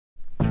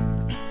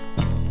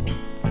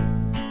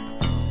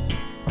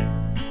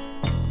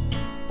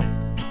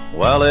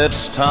Well,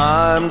 it's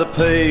time to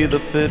pay the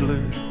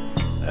fiddler,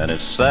 and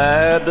it's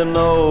sad to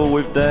know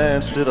we've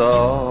danced it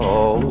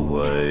all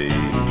away.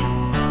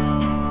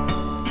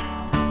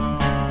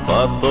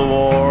 But the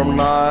warm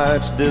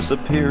night's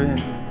disappearing,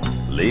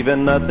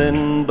 leaving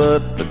nothing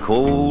but the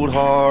cold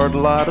hard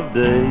light of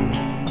day.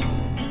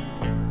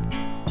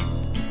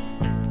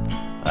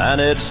 And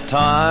it's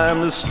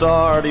time to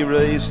start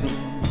erasing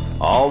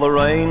all the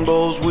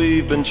rainbows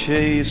we've been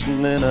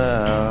chasing in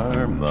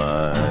our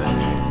mind.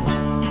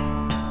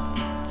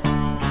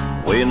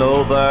 We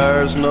know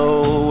there's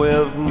no way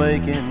of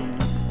making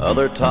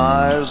other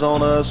ties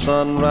on us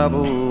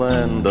unravel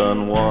and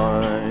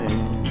unwind.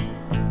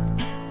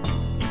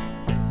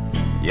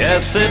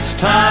 Yes, it's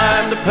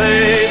time to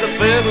pay the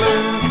fiddler,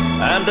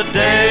 and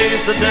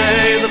today's the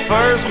day the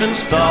first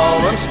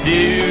installment's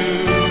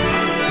due.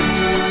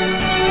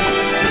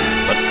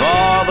 But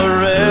for the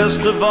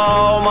rest of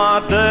all my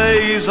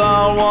days,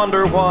 I'll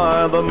wonder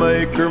why the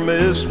maker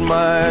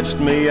mismatched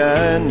me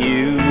and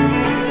you.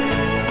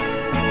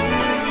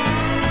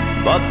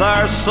 But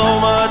there's so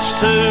much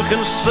to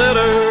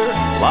consider,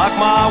 like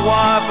my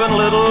wife and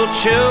little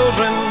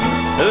children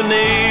who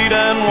need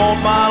and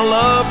want my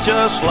love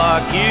just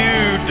like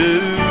you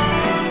do.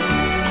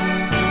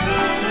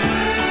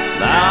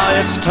 Now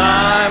it's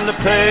time to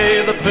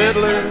pay the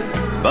fiddler,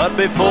 but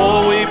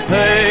before we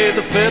pay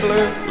the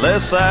fiddler,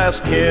 let's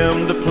ask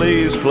him to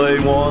please play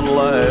one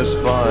last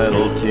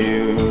final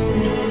tune.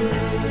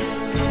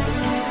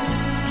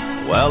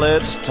 Well,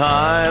 it's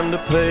time to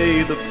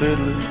pay the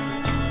fiddler,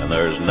 and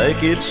there's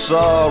naked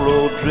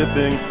sorrow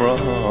dripping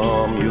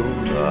from your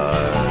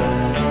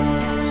eyes.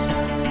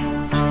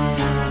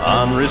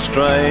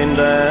 Unrestrained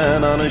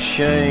and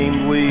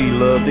unashamed, we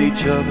loved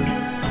each other.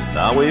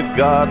 Now we've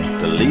got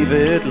to leave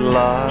it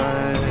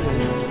lie.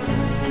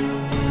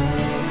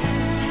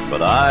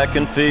 But I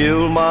can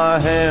feel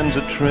my hands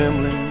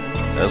a-trembling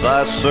as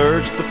I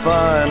search to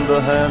find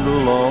the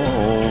handle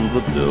on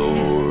the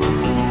door.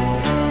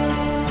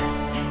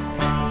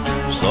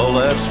 So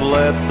let's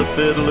let the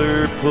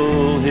fiddler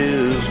pull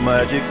his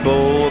magic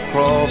bow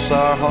across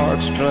our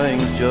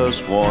heartstrings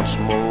just once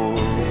more.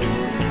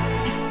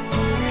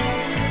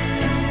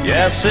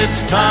 Yes,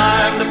 it's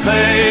time to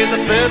pay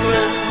the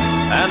fiddler,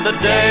 and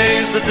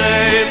today's the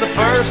day the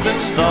first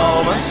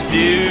installment's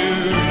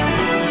due.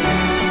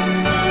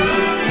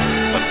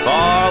 But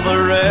for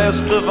the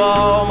rest of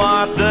all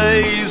my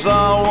days,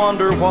 I'll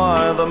wonder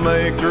why the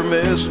maker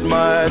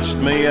mismatched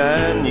me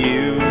and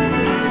you.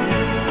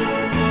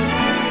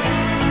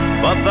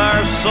 But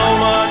there's so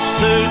much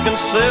to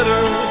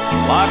consider,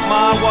 like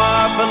my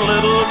wife and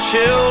little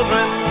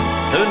children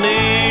who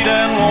need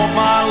and want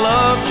my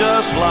love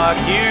just like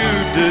you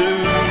do.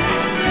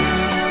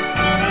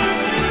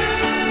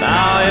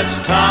 Now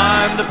it's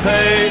time to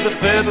pay the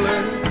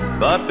fiddler,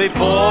 but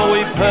before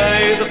we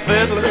pay the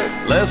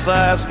fiddler, let's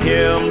ask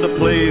him to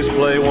please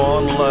play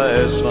one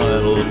last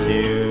final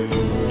tune.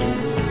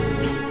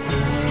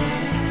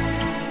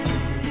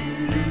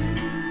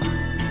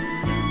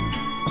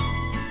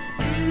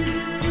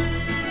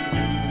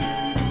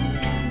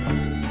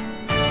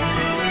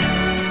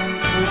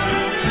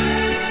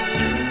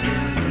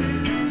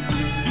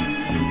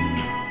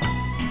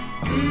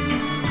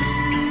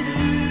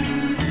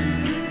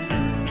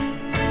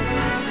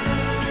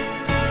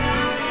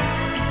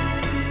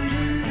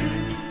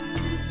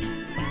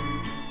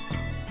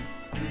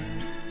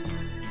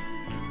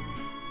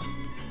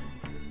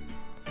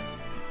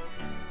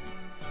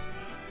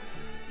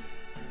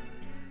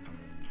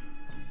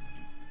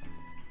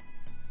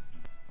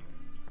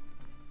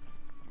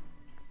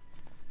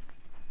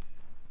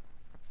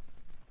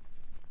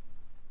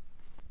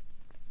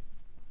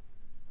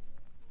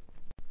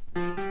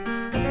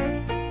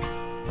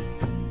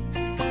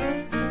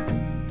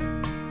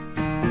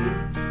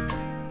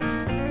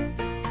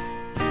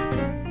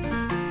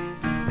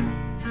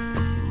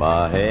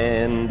 My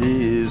hand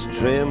is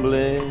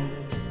trembling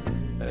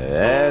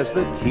as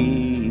the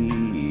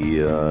key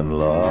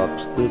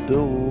unlocks the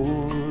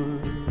door.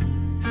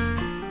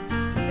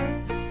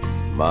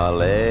 My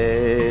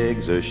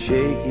legs are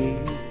shaky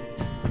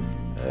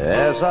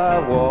as I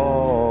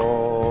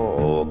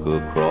walk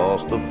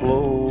across the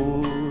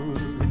floor,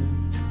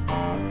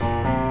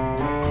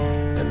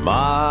 and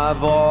my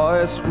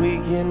voice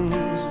weakens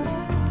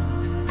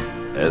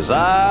as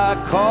I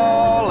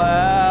call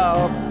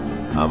out,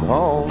 I'm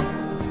home.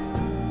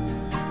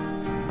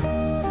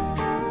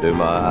 Do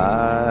my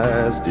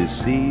eyes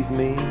deceive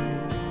me,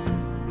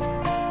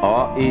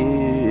 or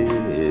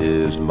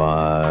is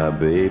my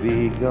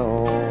baby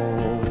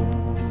gone?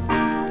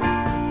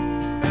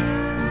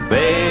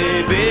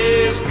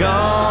 Baby's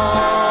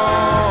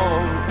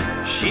gone.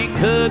 She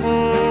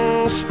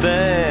couldn't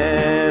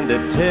stand to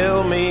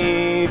tell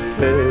me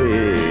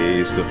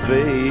face to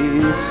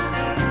face,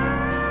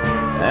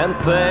 and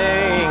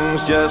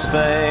things just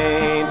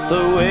ain't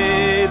the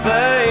way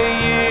they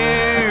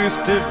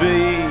used to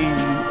be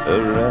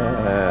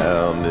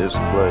around this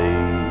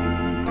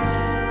place.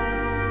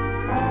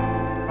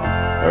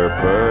 Her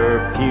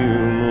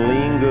perfume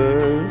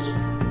lingers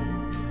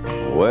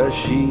where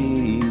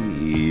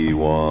she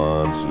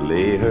once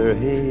lay her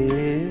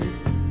head,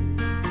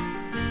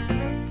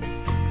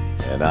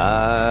 and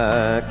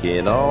I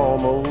can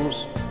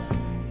almost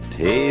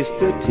taste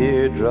the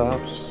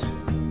teardrops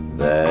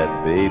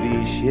that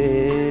baby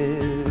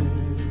shed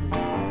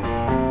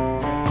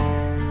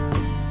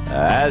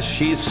as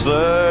she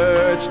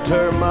searched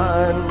her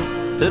mind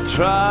to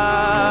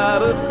try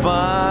to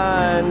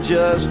find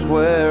just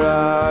where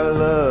our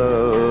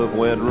love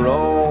went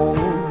wrong.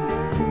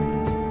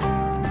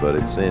 But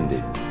it's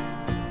ended,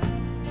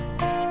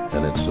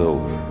 and it's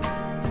over,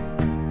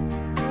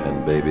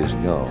 and baby's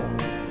gone.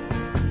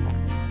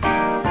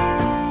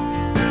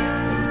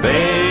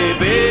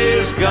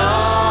 Baby's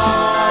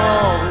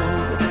gone.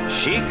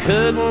 She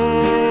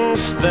couldn't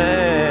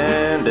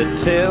stand to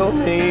tell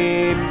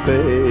me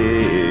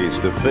face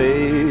to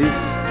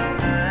face,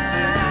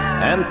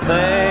 and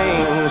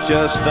things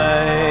just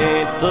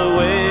ain't the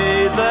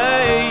way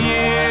they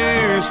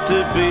used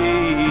to be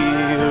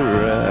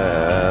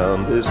around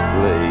this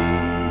place.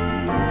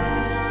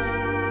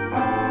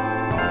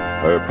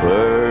 Her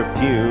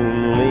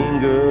perfume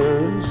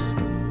lingers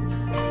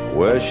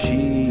where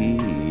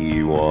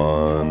she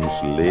once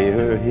lay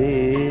her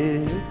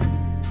head,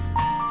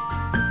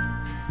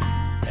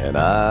 and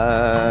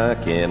I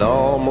can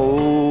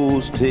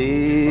almost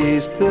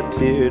taste the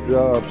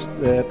teardrops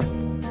that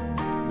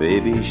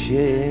baby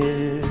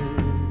shed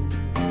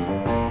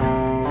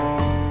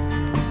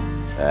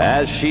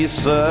as she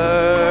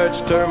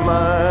searched her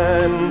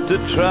mind to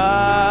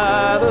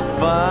try to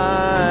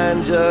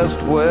find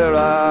just where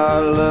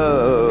our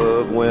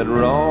love went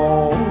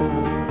wrong.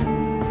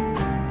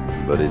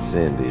 But it's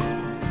ended,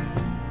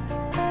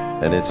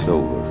 and it's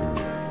over,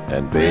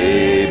 and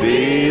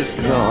baby's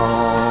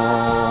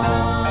gone.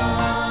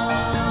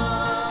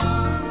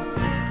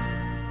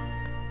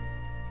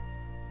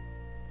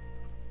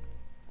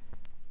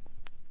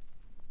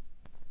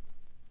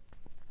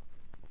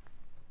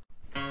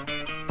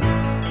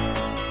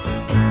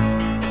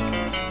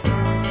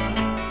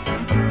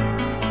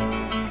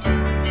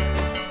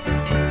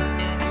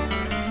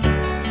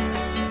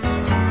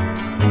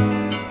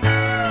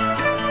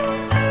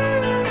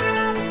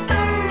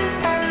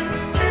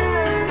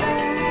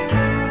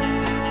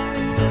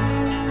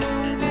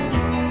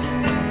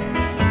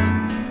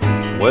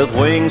 With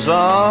wings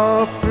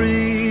of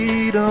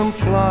freedom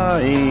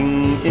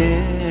flying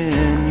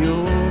in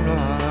your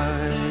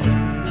eyes,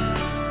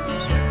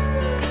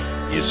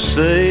 you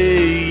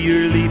say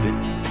you're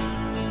leaving,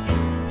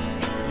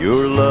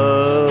 your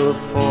love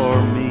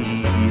for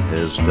me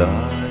has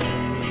died.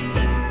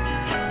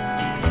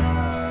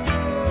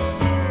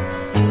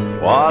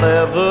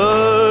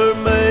 Whatever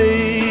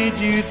made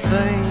you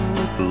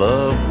think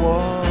love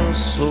was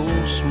so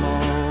small?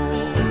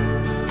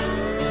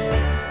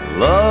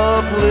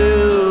 Love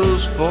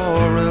lives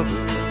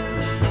forever,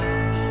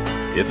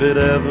 if it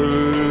ever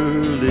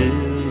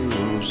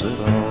lives at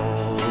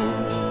all.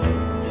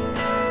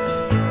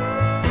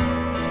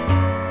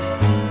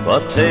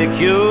 But take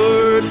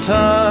your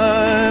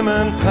time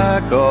and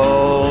pack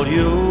all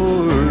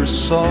your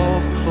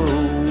soft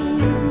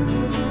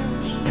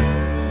clothes,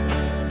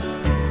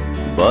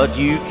 but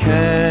you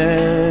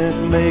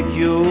can't make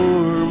your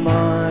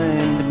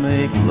mind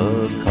make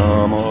love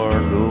come or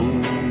go.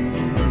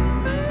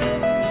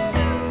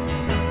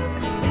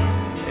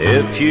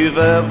 If you've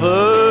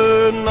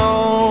ever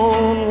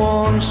known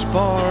one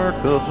spark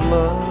of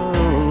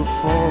love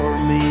for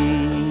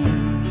me,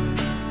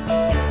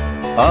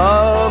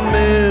 a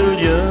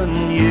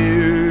million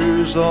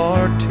years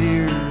or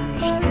tears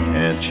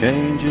can't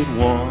change it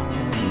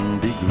 1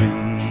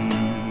 degree.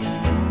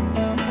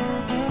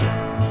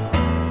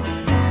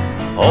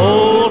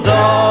 Old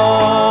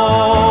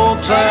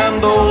dogs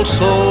and old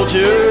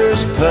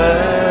soldiers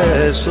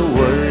pass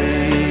away,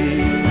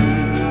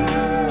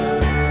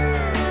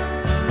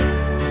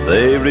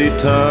 they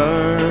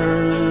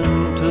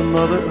return to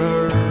Mother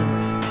Earth,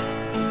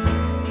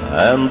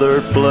 and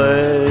their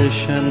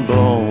flesh and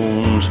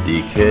bones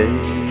decay.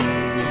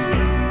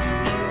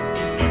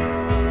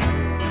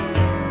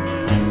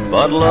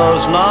 But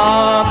love's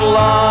not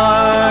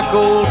like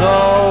old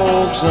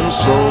dogs and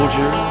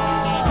soldiers,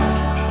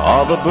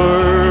 or the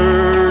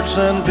birds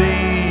and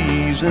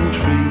bees and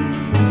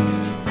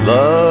trees.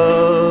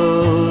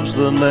 Love's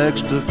the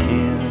next of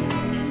kin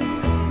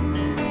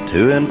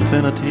to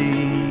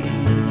infinity,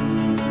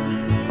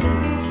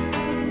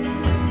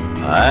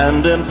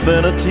 and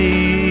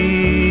infinity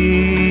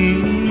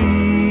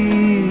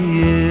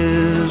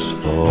is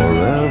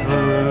forever.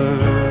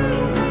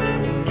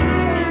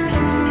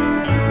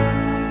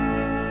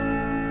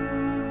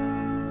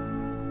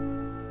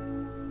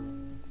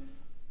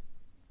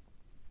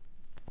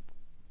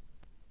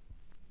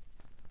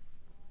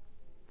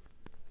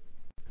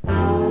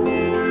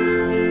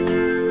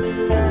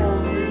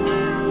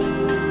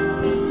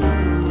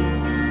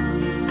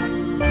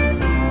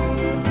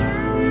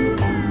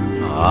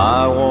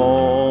 I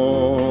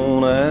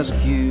won't ask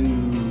you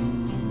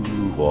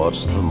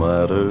what's the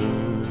matter.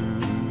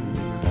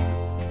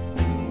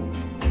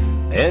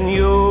 In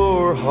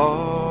your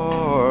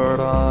heart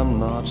I'm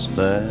not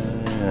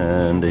standing.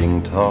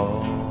 standing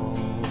tall.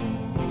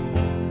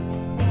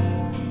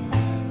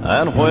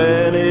 And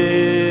when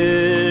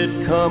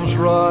it comes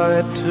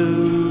right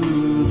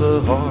to the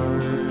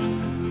heart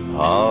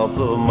of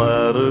the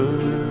matter,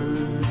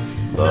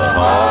 the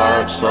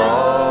heart's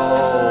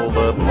all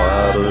that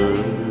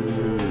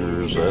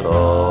matters at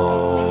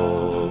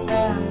all.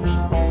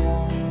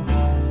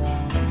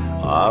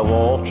 I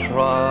won't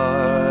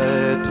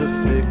try to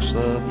fix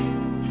up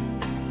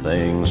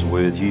things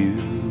with you.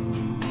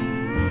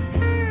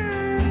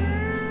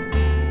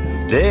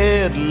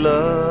 Dead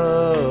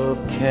love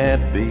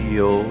can't be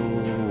overhauled.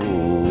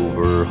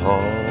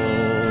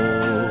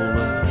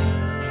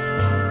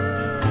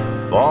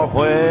 For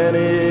when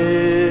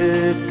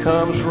it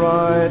comes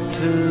right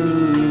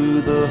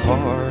to the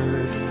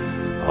heart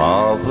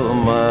of the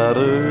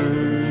matter,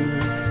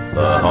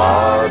 the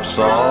heart's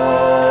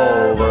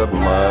all that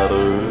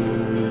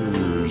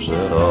matters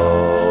at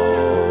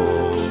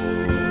all.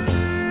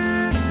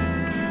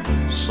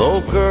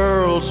 So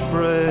girl,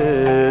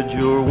 spread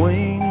your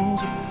wings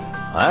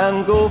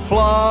and go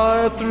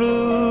fly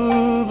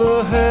through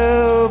the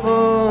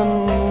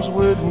heavens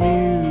with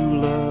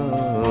new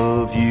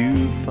love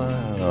you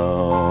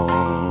found.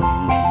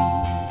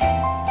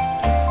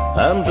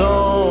 And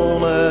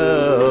don't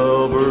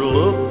ever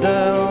look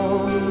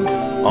down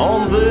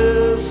on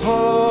this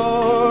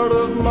heart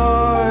of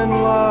mine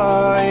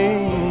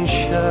lying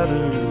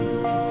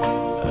shattered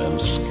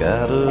and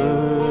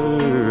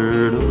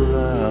scattered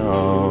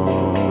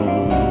around.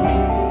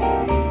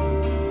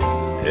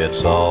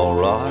 It's all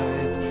right,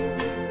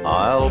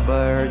 I'll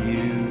bear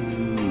you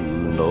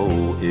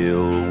no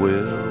ill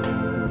will.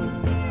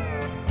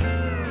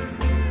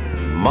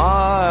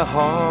 My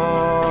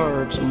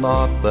heart's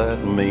not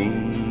that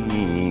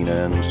mean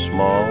and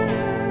small.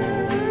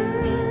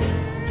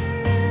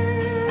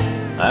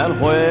 And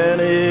when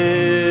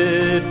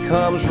it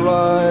comes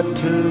right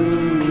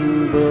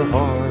to the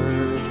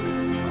heart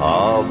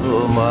of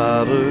the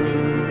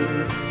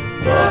matter,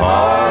 the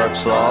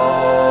heart's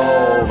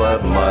all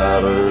that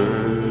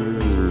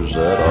matters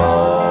at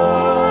all.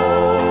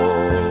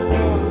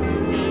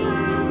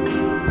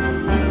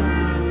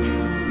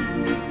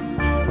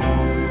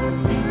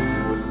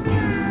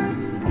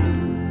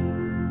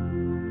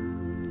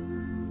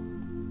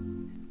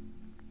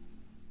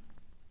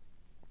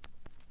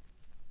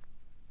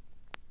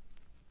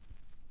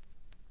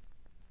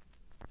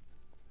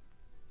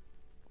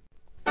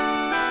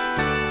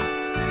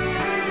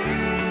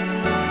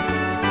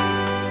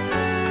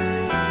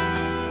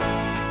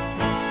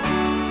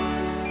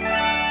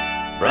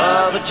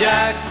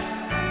 Jack,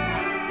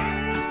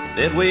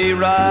 did we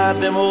ride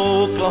them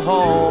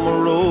Oklahoma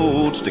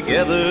roads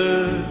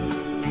together,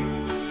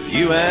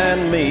 you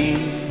and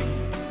me,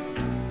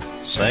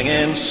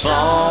 singing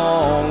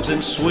songs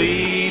in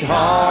sweet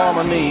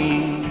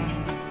harmony?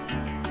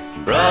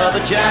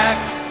 Brother Jack,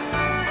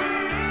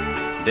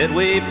 did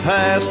we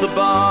pass the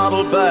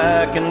bottle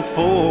back and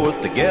forth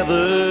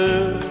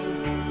together,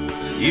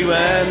 you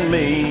and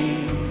me,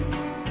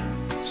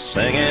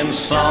 singing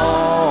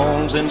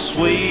songs in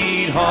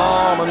sweet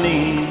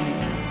harmony?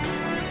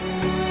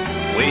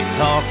 We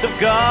talked of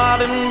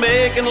God and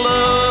making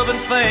love and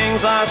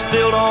things I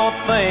still don't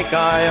think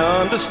I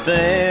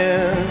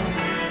understand,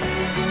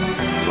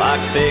 like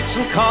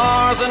fixing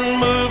cars and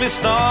movie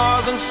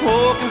stars and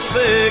smoking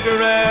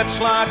cigarettes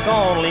like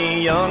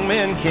only young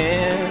men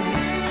can,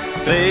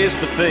 face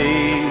to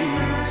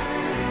face,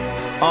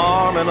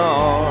 arm in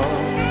arm,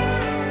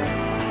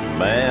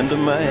 man to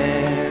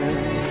man.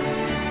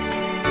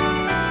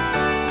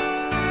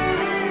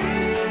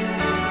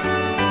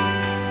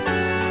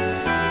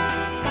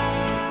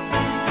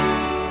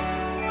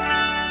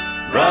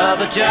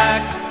 Brother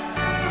Jack,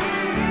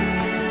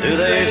 do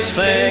they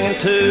sing in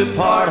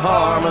two-part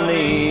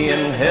harmony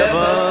in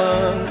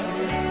heaven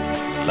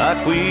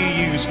like we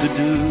used to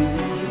do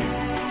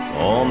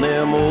on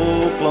them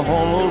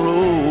Oklahoma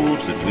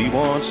roads that we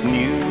once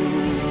knew?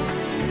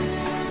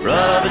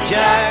 Brother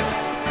Jack,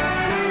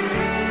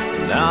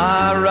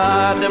 now I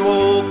ride them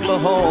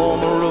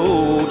Oklahoma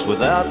roads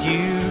without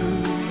you,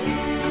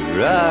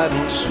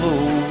 riding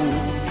slow,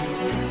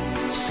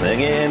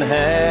 singing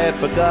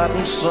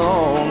half-forgotten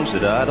songs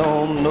that I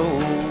don't know.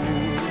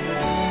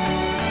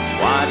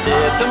 Why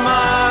did the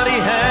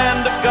mighty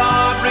hand of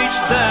God reach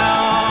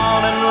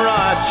down and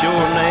write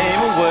your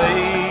name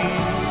away?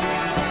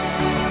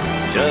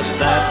 Just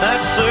at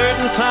that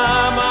certain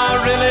time I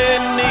really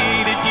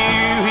needed you,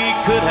 He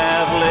could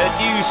have let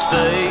you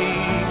stay.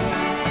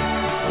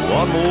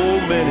 One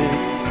more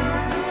minute,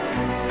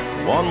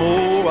 one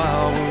more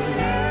hour,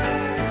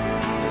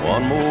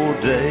 one more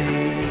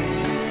day.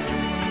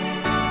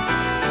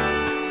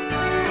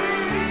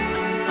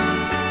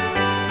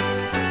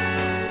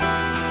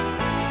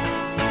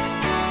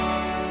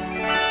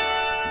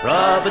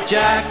 Brother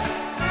Jack,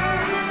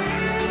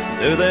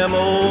 do them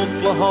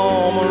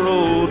Oklahoma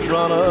roads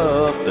run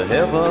up to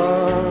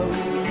heaven?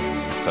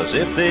 'Cause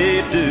if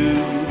they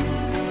do,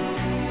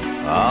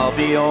 I'll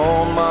be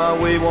on my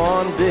way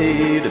one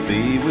day to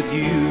be with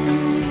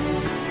you.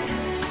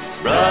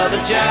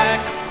 Brother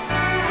Jack,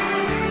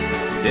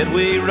 did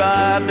we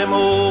ride them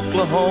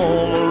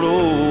Oklahoma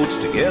roads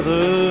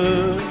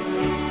together,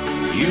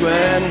 you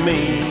and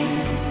me,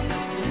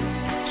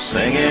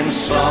 singing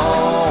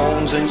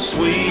songs in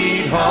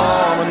sweet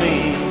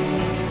harmony.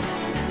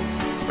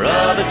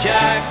 Brother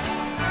Jack,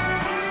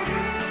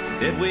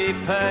 did we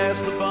pass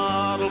the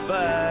bottle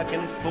back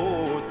and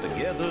forth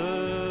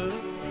together,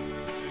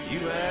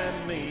 you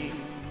and me,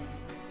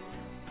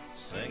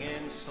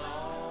 singing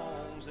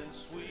songs in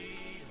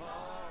sweet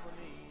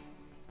harmony?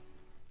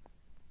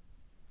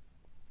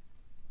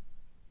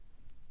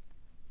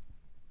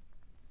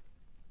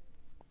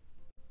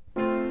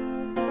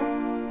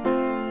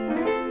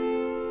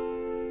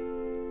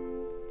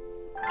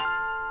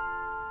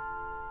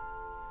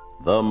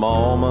 The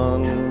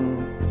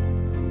moment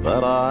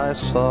that I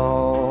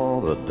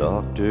saw the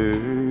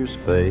doctor's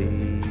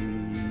face,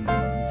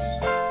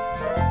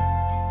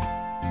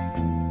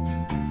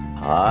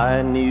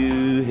 I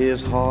knew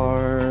his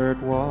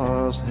heart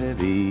was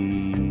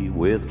heavy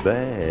with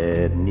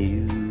bad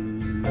news.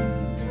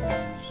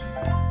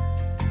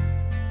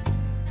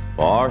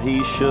 For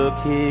he shook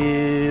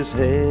his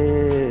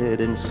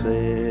head and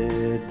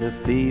said, the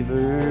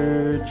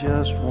fever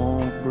just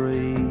won't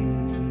break,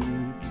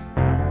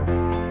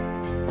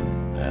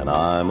 and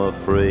I'm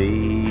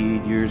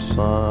afraid your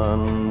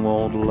son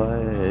won't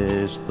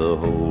last the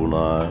whole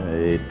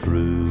night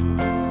through.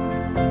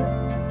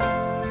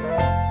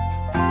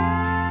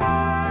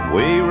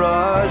 We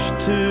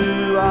rushed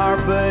to our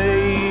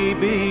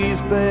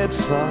baby's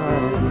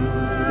bedside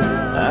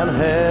and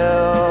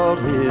held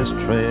his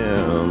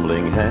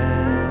trembling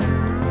hand.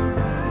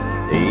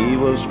 He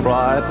was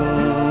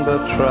frightened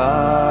but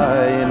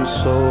trying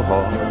so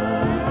hard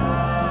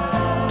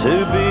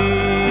to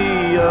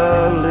be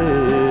a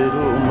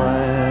little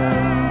man,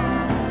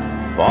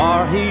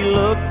 for he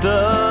looked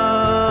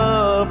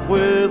up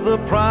with a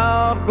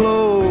proud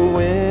glow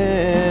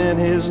in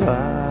his eye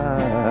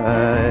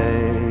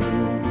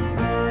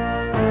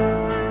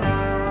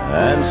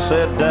and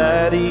said,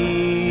 Daddy,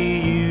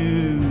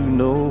 you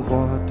know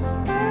what?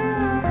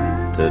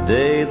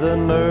 Today the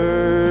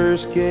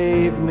nurse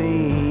gave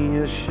me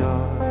a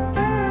shot,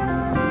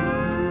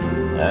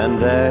 and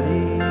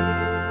Daddy,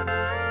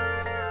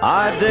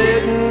 I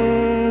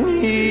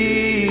didn't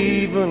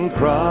even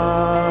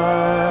cry.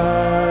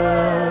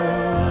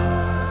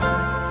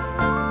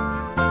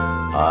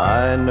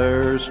 I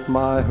nursed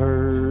my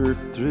hurt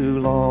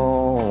through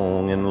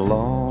long and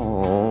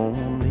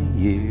lonely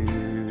years,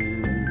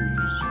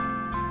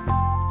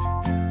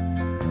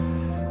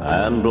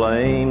 and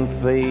blamed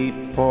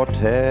fate for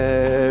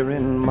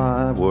tearing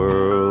my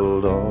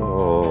world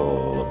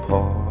all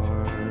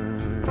apart.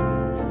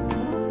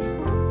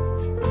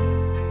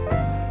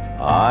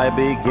 I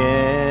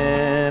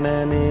began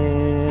and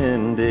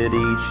ended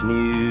each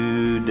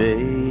new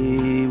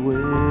day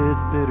with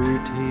bitter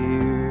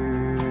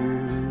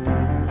tears,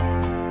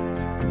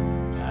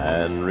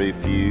 and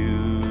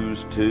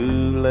refused to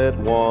let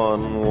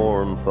one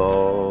warm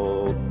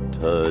thought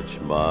touch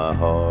my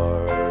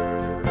heart.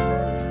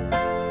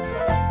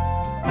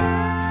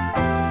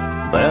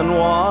 Then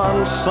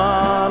one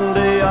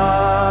Sunday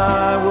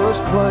I was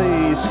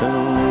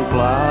placing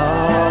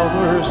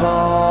flowers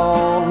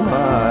on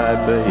my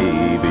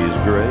baby's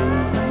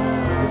grave.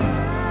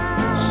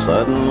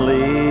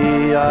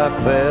 Suddenly I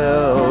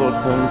felt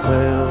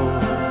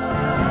compelled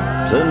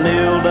to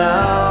kneel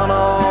down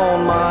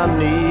on my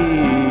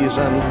knees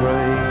and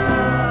pray.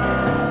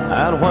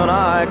 And when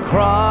I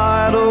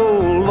cried, oh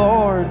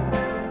Lord,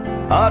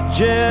 a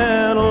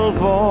gentle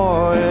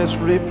voice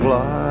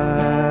replied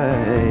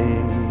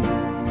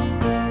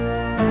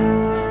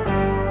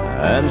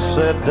and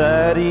said,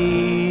 Daddy,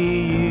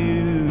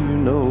 you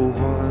know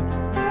what?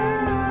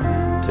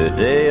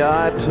 Today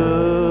I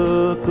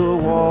took a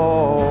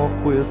walk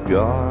with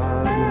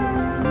God,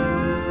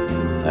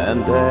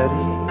 and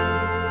Daddy,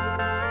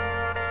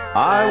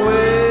 I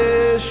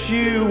wish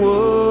you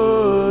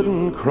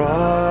wouldn't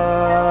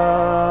cry.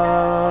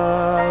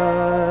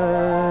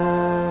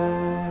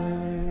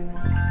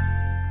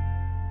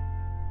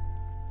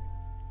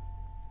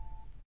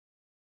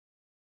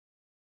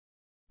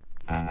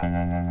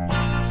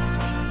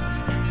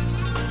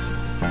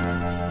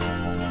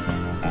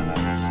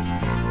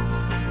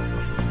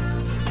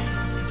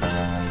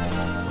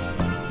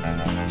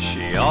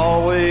 She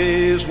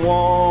always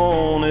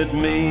wanted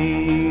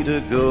me to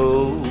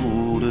go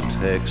to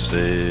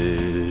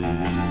Texas,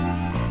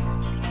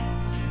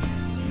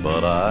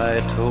 but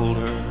I told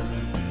her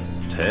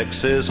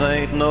Texas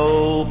ain't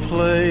no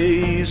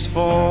place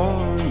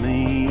for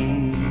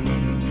me.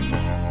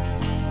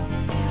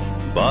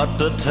 But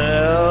to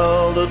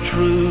tell the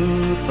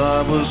truth,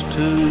 I was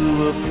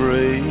too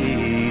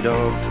afraid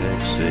of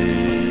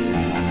Texas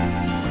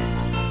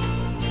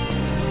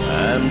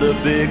and the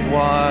big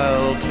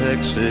wild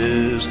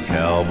Texas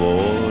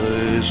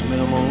cowboy's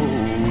memory.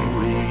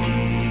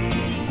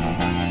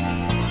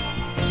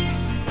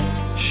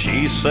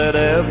 She said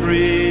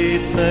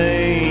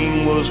everything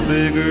was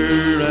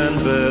bigger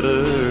and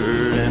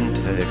better in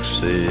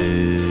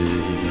Texas.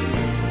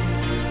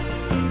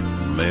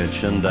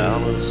 Mentioned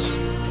Dallas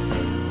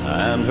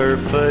and her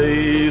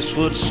face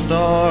would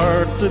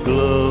start to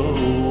glow.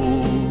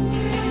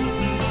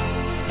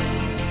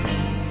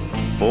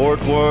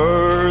 Fort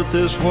Worth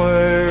is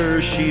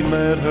where she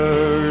met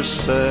her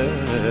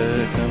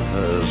second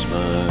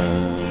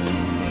husband.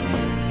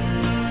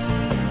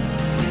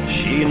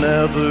 She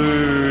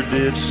never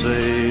did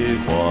say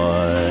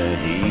why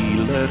he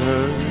let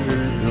her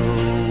go.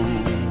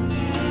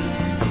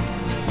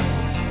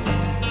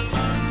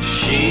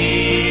 She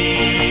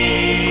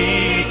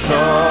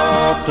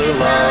talked a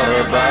lot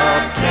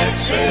about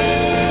Texas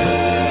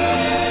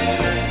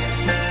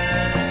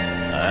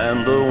and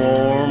the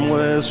warm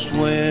west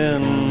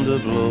wind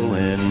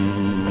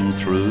blowing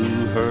through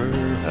her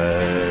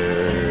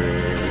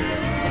hair.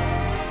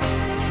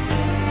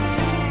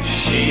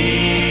 She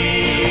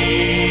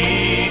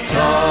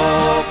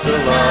talked a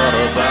lot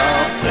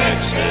about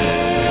Texas,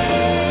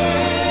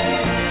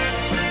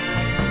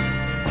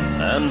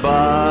 and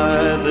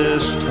by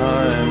this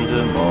time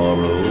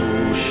tomorrow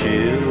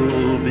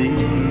she'll be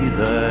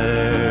there.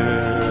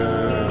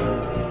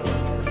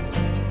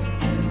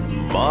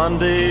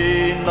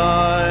 Monday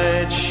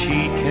night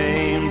she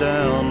came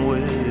down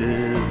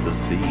with the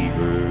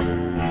fever.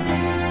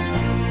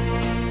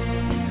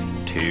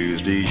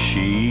 Tuesday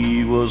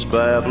she was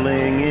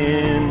babbling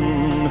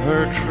in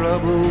her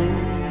troubled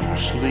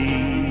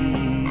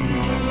sleep.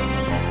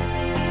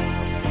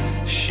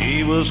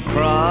 She was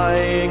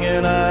crying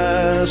and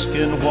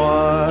asking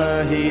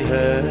why he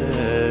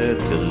had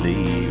to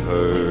leave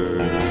her.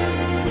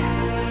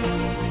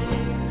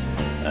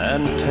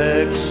 And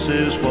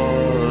Texas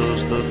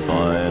was the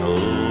final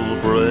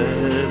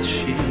breath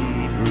she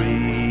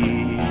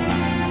breathed.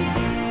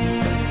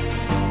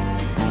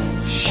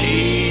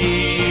 She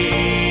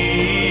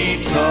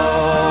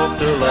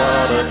talked a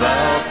lot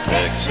about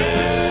Texas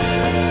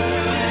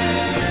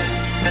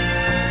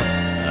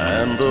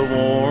and the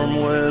warm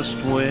west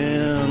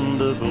wind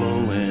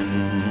blowing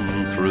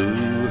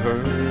through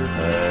her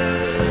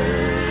hair.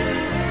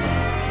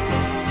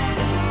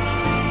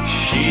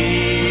 She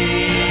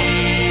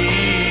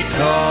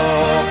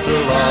talked a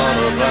lot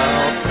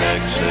about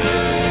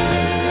Texas,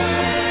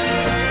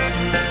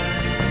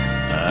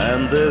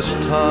 and this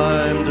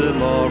time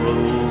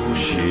tomorrow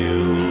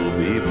she'll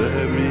be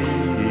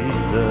buried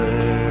there.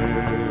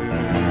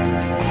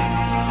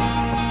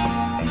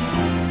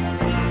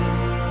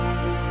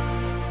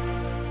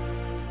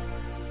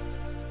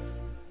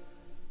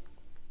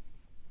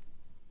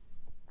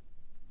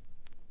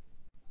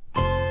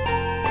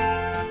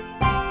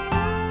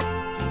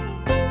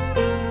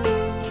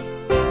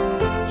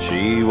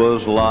 She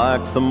was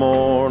like the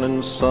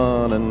morning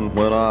sun, and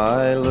when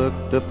I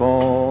looked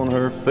upon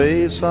her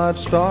face, I'd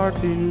start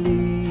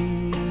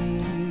believing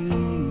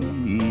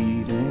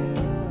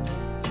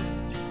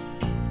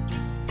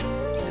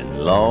in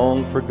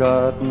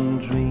long-forgotten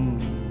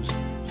dreams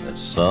that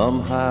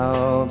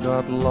somehow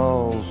got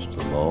lost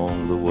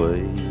along the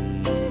way.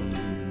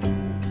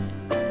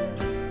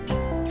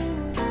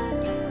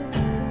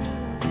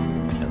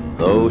 And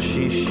though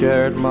she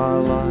shared my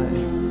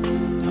life,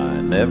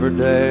 I never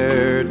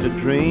dared to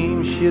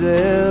dream she'd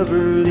ever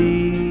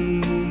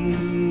leave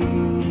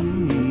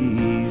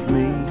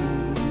me,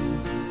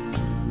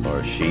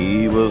 for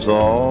she was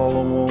all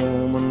a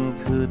woman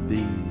could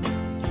be,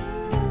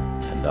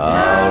 and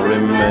I'll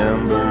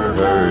remember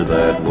her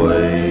that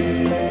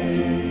way.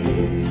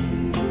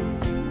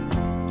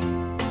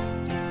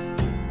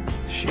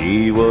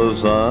 She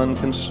was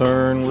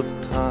unconcerned with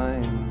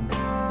time,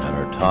 and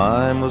her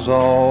time was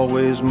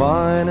always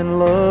mine, and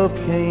love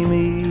came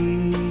easy.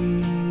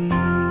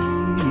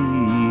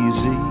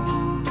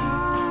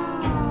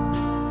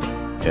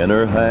 In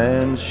her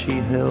hands she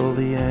held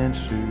the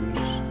answers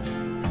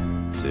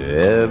to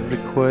every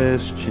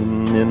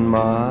question in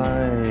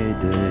my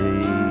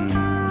day.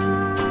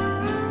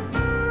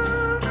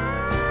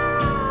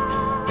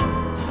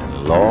 And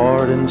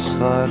Lord,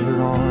 inside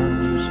her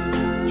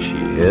arms she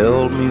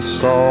held me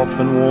soft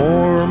and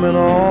warm and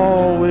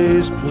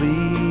always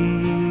pleased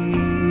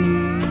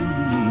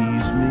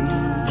me.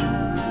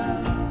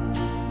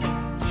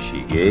 She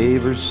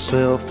gave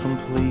herself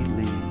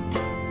completely,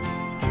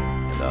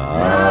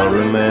 I'll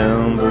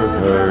remember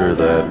her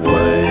that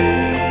way.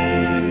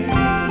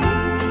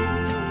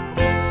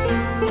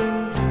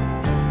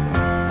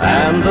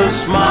 And the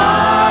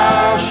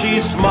smile she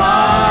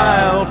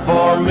smiled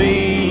for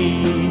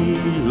me,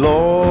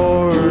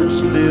 Lord,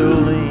 still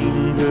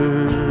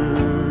lingers.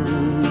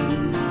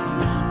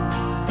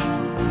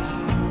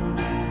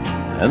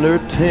 And her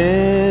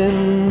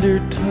tender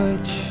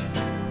touch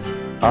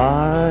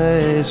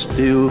I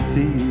still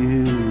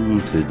feel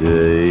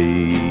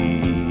today.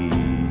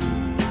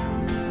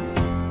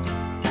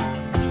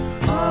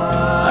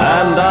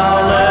 And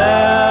I'll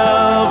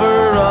never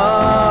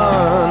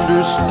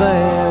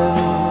understand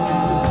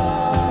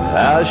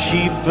how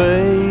she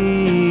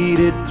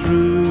faded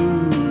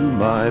through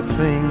my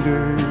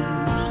fingers,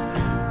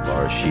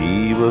 for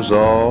she was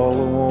all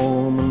a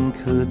woman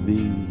could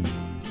be,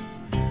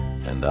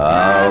 and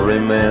I'll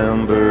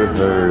remember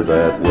her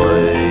that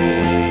way.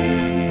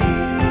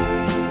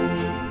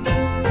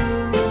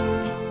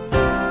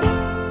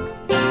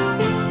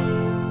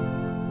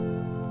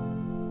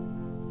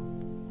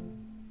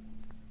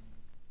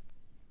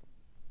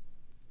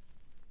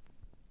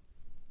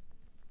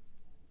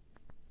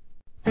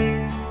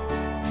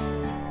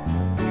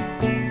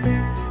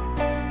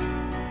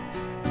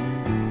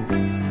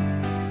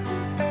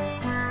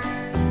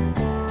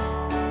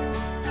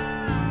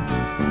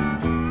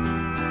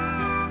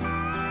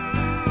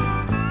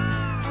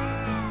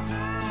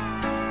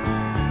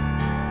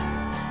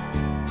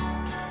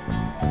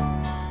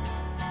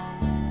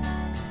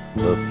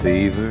 The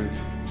fever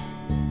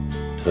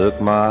took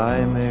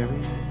my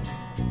Mary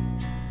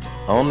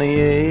on the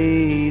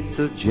 8th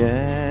of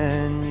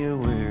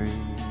January,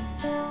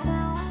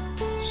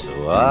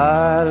 so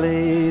I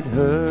laid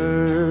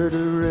her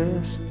to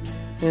rest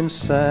in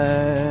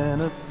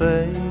Santa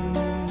Fe.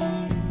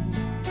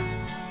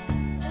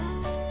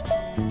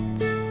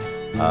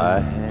 I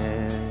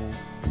had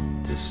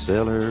to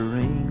sell her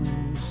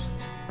rings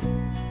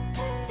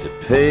to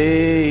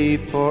pay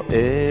for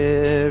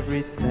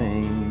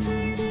everything,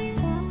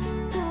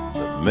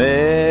 but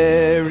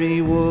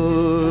Mary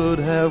would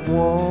have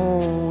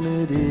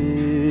wanted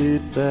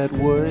it that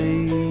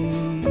way.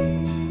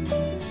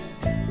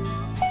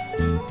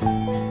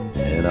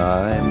 And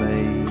I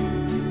made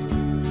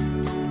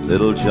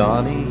little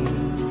Johnny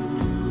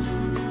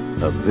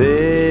a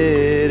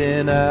bed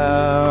in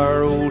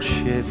our old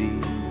Chevy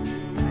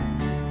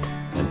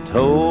and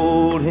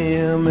told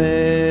him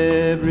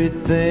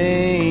everything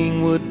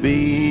would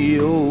be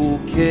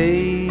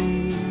okay.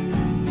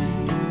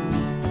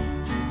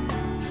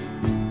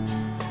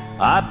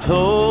 I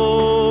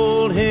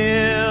told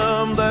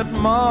him that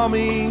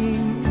Mommy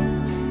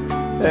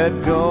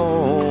had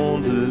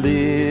gone to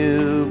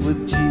live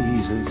with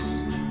Jesus,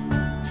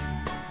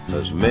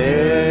 'cause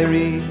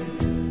Mary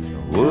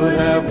would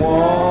have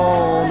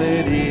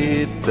wanted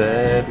it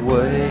that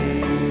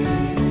way.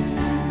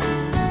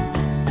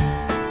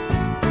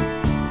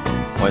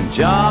 When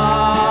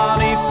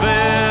Johnny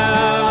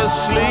fell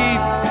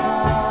asleep,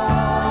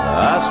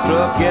 I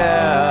struck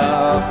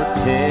out for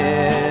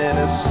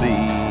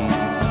Tennessee.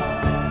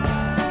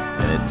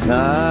 And at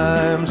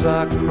times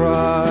I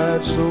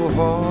cried so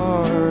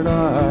hard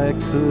I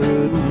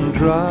couldn't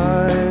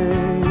drive.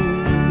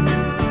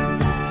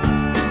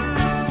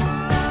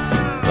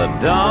 The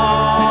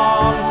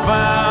dawn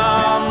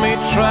found me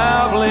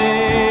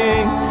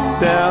traveling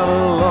down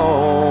a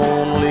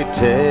lonely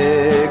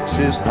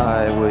Texas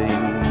highway,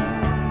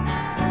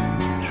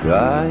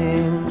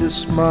 trying to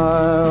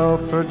smile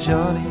for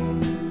Johnny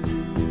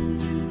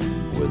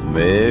with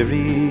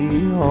Mary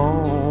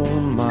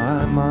on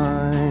my mind.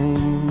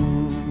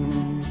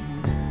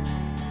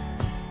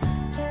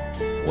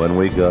 When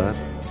we got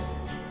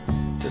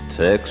to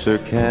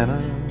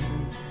Texarkana,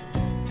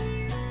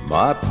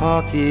 my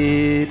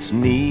pockets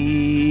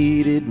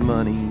needed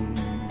money,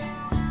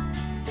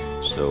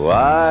 so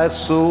I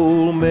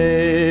sold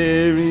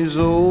Mary's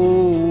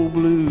old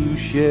blue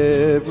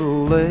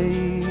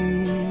Chevrolet.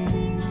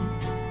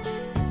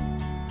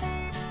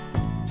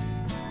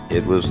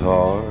 It was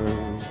hard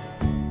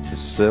to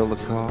sell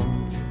the car.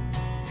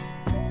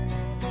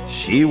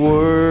 She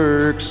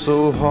worked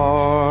so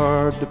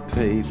hard to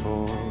pay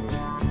for,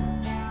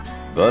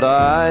 but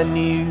I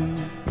knew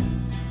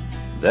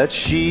that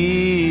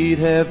she'd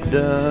have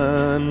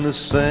done the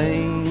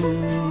same.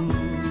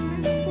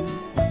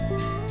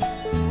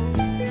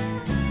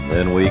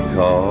 Then we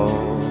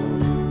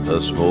called a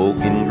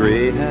smoking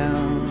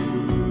Greyhound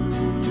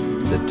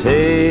to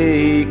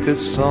take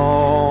us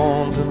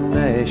on to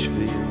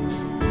Nashville,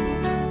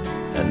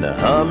 and the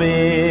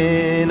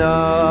humming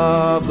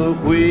of the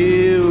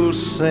wheels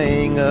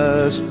sang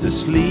us to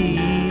sleep.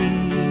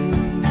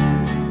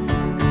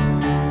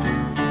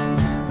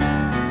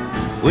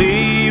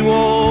 We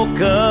woke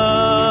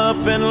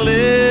up in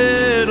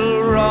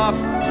Little Rock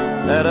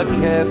at a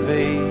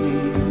cafe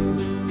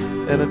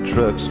and a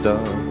truck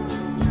stop,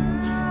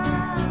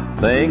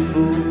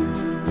 thankful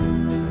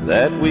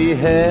that we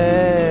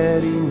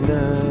had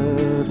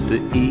enough to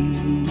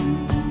eat.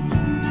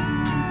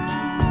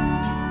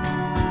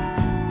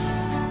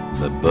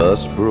 The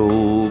bus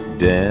broke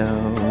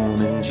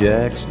down in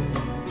Jackson,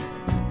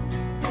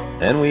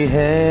 and we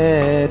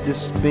had to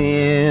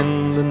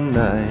spend the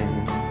night.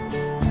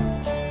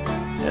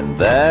 And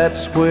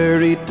that's where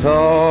he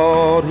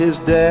taught his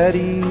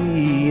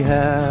daddy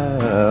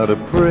how to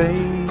pray.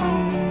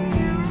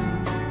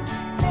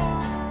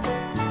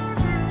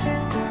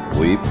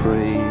 We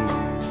prayed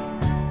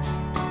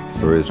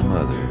for his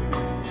mother,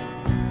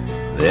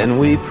 then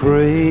we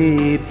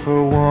prayed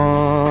for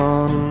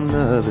one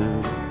another.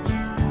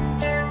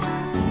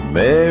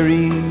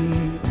 Mary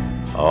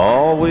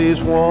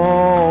always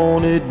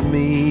wanted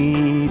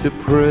me to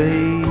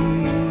pray.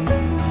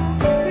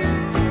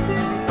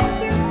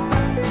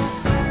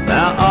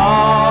 Now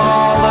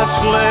all that's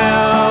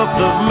left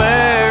of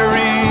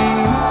Mary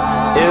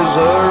is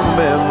her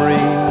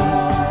memory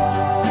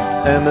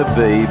and the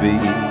baby,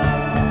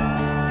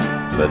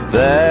 but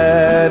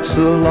that's a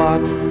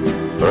lot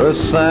for a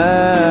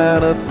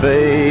Santa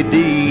Fe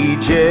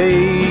DJ.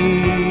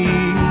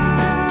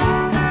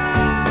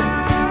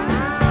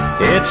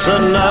 It's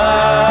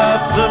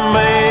enough to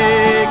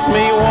make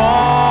me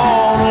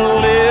want to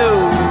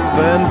live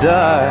and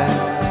die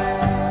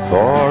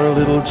for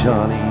little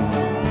Johnny.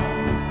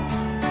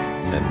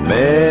 And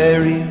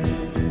Mary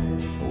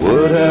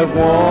would have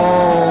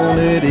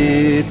wanted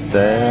it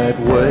that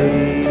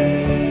way.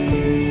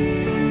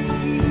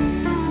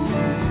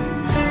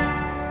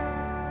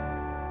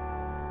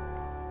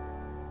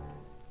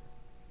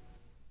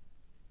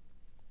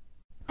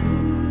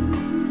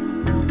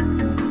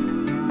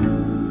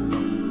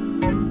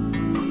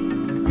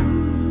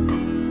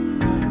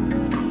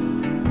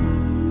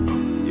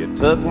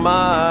 took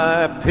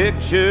my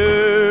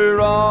picture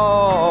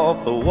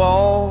off the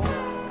wall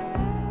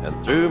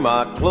and threw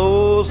my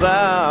clothes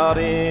out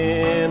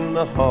in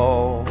the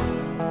hall.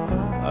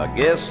 I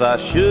guess I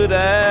should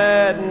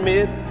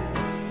admit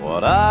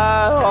what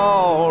I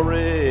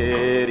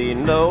already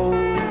know.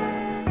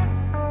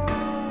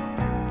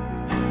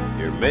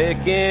 You're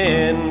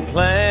making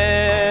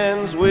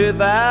plans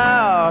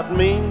without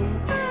me,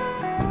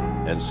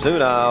 and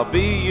soon I'll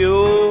be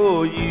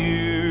your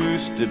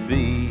used to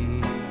be.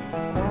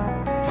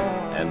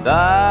 And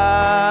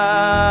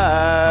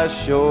I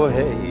sure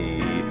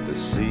hate to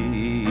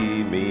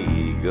see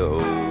me go.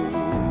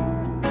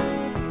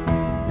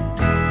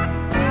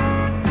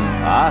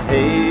 I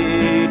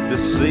hate to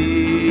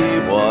see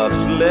what's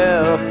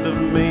left of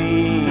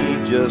me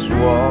just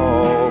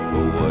walk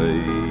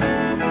away.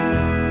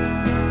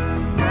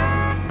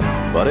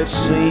 But it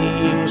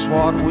seems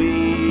what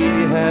we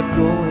had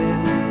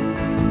going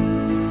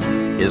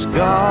is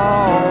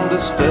gone to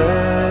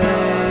stay.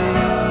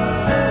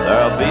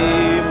 There'll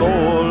be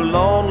more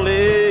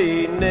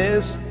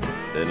loneliness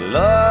than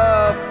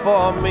love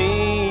for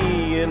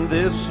me in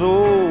this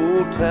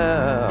old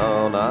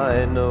town,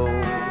 I know.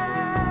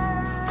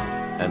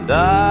 And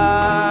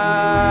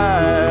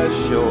I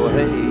sure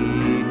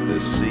hate to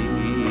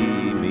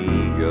see me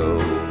go.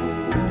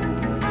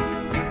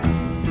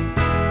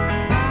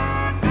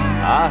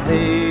 I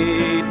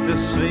hate to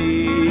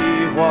see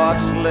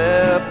what's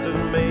left of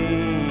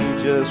me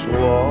just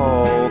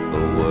walk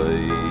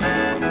away.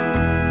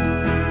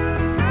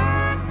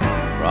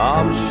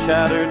 From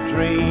shattered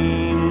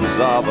dreams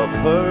of a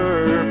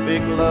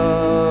perfect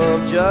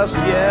love just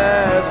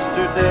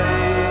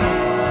yesterday.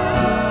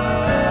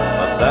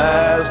 But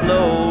there's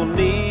no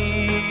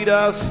need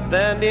of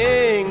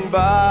standing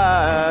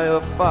by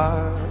a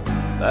fire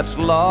that's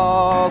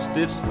lost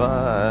its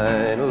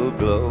final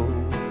glow.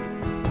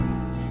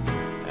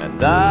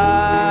 And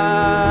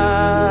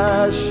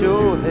I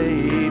sure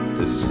hate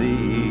to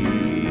see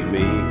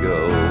me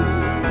go.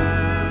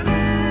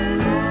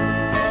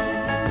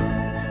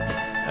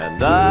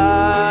 And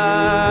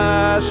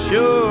I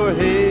sure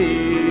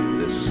hate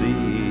to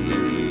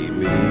see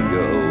me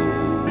go.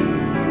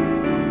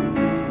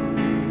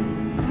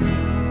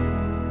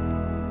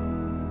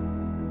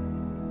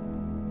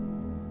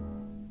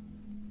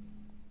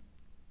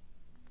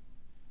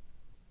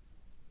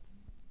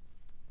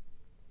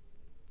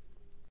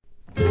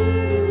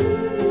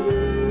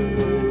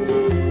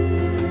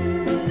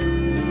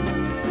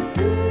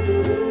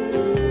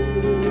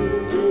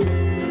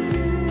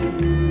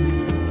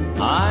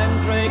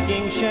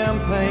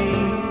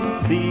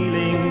 Champagne,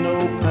 feeling no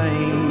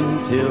pain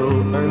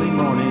till early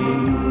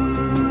morning.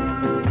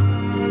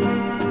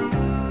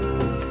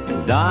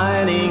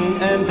 Dining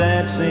and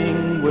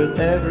dancing with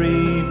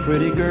every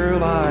pretty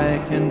girl I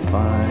can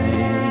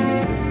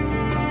find.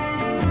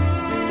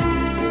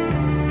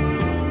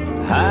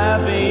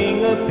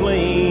 Having a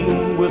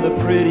fling with a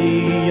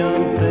pretty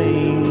young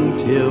thing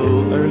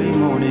till early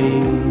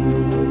morning.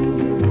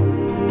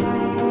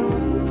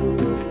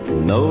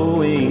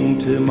 Knowing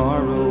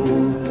tomorrow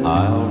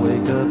I'll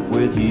wake up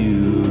with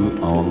you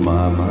on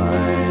my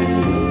mind.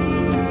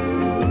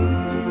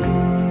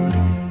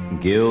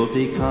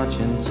 Guilty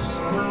conscience,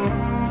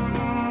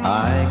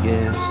 I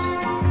guess,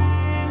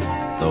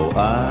 though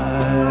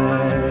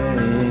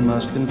I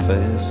must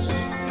confess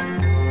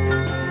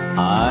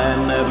I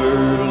never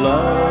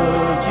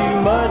loved you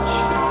much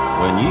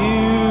when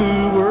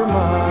you were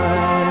mine.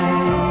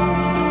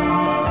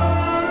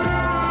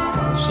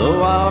 So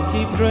I'll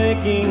keep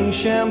drinking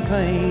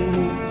champagne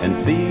and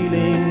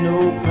feeling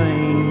no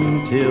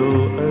pain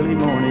till early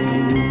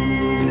morning.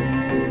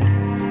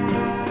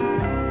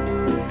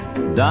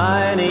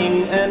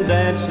 Dining and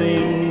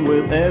dancing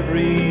with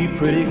every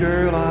pretty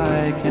girl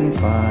I can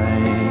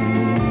find.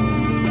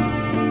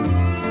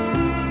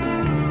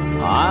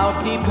 I'll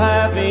keep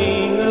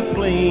having a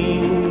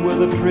fling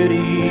with a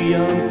pretty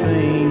young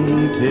thing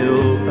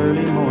till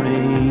early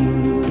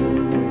morning.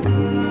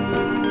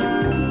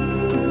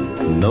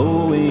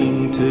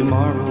 Knowing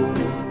tomorrow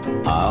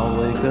I'll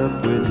wake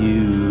up with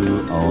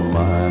you on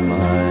my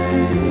mind.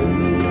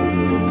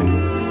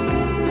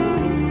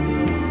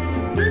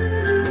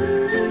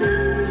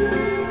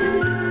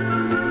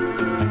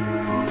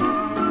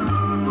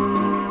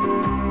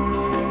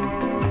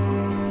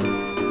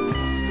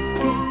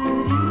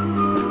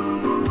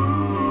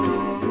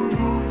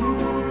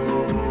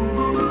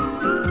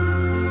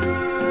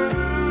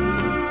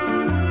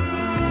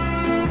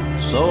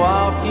 So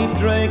I'll keep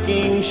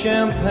drinking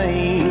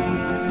champagne,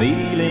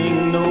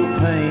 feeling no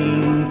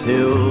pain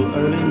till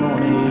early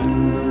morning.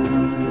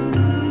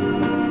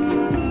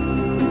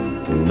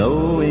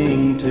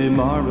 Knowing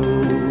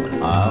tomorrow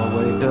I'll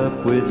wake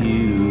up with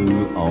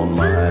you on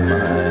my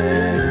mind.